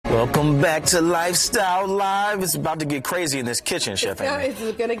Welcome back to Lifestyle Live. It's about to get crazy in this kitchen, Chef Amy. It's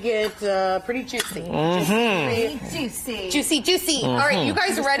going to get pretty juicy. Juicy. All right, you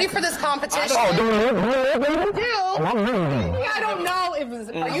guys ready for this competition? I don't know if it's...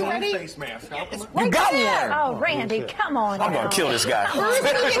 Are you ready? Face mask. You got one. Oh, Randy, come on. I'm going to kill this guy. First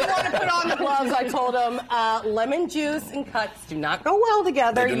thing you want to put on the gloves, I told him, lemon juice and cuts do not go well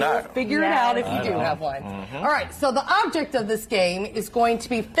together. They do not. You'll figure it out if you do have one. All right, so the object of this game is going to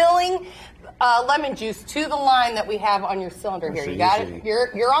be filling lemon juice to the line that we have on your cylinder here. You got it?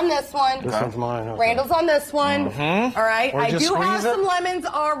 You're on this one. This one's mine. Okay. Randall's on this one. All right. I do have some lemons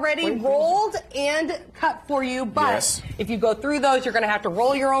already rolled and cut for you, but if you go through those, you're going to have to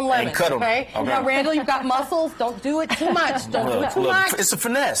roll your own lemons. And cut them. Okay? Now, Randall, you've got muscles. Don't do it too much. Don't do it too much. It's a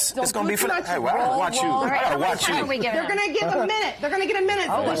finesse. It's going to be finesse. Hey, well, I gotta watch you. Roll. I gotta watch you. They're going to get a minute. They're going to get a minute.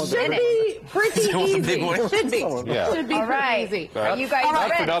 So it should be pretty easy. It should be. Should be pretty easy. Are you guys Not for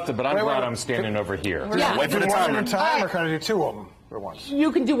ready? nothing, but I'm glad I'm standing over here. Yeah. Wait for the One timer. at a time, or can I do two of them at once?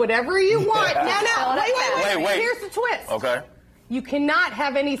 You can do whatever you want. No. Wait. Here's the twist. Okay. You cannot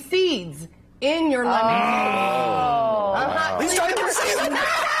have any seeds in your lemon juice. He's trying to get the seeds.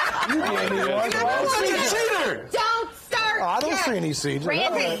 Don't start. I don't see any seeds.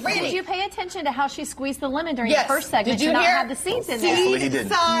 Randy, did you pay attention to how she squeezed the lemon during the first segment Did you to not hear? have the seeds in there? Hopefully he didn't.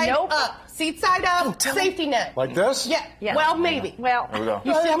 Side up. Seed side up. Safety net. Like this? Yeah. Yeah. Well, maybe. Well, Here we go.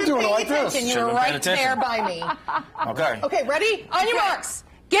 You should have been doing it paying like this. attention. You Should've were been paying right attention. there by me. Okay. Okay, ready? On your marks.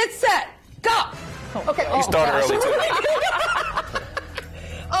 Get set. Go. Okay. He started early, too.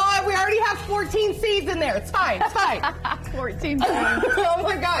 Oh, we already have 14 seeds in there. It's fine. 14 Oh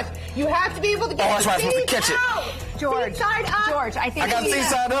my gosh. You have to be able to get that's the right, I'm supposed to seeds catch it. out. George, Side up. George, I think I got seed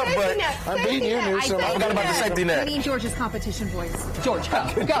side up, but I'm beating you, Newsom. I forgot about the safety we net. need George's competition voice. George,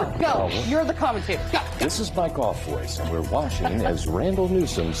 go. You're the commentator. Go. This is my golf voice, and we're watching as Randall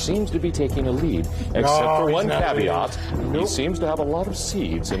Newsom seems to be taking a lead, except for he's one not caveat. He seems to have a lot of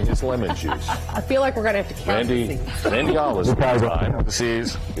seeds in his lemon juice. I feel like we're going to have to count the seeds. Randy Hollis this time The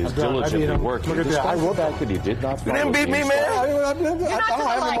seeds. is diligently working, Look at that. despite the fact that he did not You follow didn't beat the me, instructions. You're not to the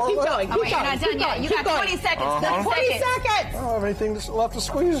line. Keep going. Oh, wait, you're not done yet. You got 20 seconds. 20 seconds. I don't have anything left to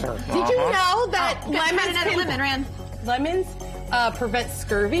squeeze her. Did you know that Got another lemon, Rand. lemons prevent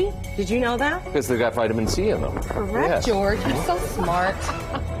scurvy? Did you know that? Because they got vitamin C in them. Correct, George. You're so smart.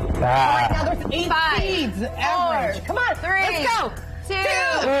 All right, now there's 8 seeds average. Come on, 3, let's go. 2, 1.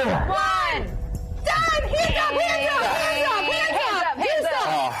 Done. Hands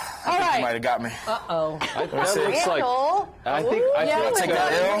up. All You right. might have got me. Uh-oh. That looks like. I think take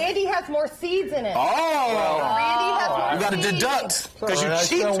that L. Randy has more seeds in it. Oh. Randy has more You got to seeds. deduct because you I cheat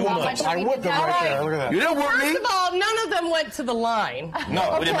still too won. much. I whipped them right there. Look at that. You didn't work First me. of all, none of them went to the line.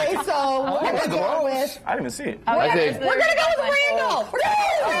 No, we didn't Okay, make it. so we're going to go with... I didn't even see it. We're going to go with Randall. We're going to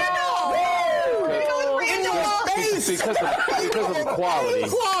go with Randall. because of the quality.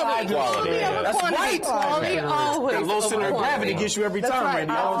 Quality. That's right. Quality always. That low center of gravity gets you every time,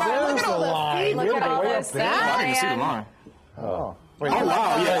 Randy. There's the line. Look at all this. I didn't even see the line. Oh. Wait, Oh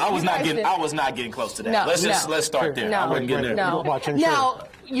wow! Yeah, I was not getting close to that. No, let's start there. I wasn't getting there. No. Now,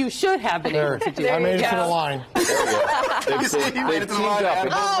 you should have been able to do I made it to the it. line. They've teamed up.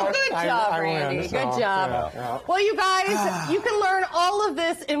 Oh, good job, I win, Randy. so, Good job. yeah. Well, you guys, you can learn all of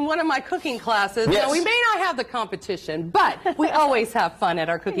this in one of my cooking classes. Yes. Now, we may not have the competition, but we always have fun at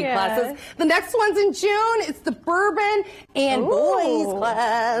our cooking Yes. classes. The next one's in June. It's the bourbon and boys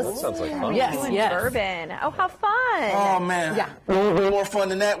class. That sounds like fun. Yes. Bourbon. Oh, how fun. Oh man! Yeah. More fun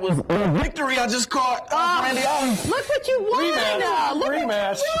than that was victory I just caught. Randy, Look what you won. Look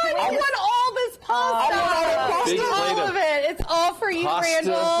Rematch. what you won. You won all this pasta. Big plate All of of it. It's all for you, pasta.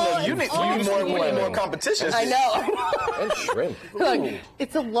 Randall. Look, you need more competition. I know. And shrimp. Look,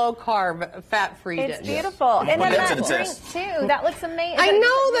 it's a low-carb, fat-free dish. It's beautiful. And then Put that that to the drink, test. too. That looks amazing. I know,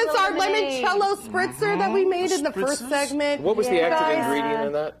 It's that's our lemonade. limoncello spritzer that we made in the first segment. What was the active Guys, ingredient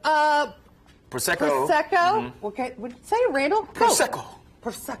in that? Prosecco. Prosecco. Okay, say it, Randall. Go. Prosecco.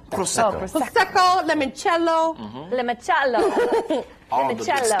 Prosecco. Prosecco. Prosecco, limoncello. Limoncello. All the good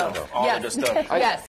Limoncello. stuff. All the good stuff. Yes.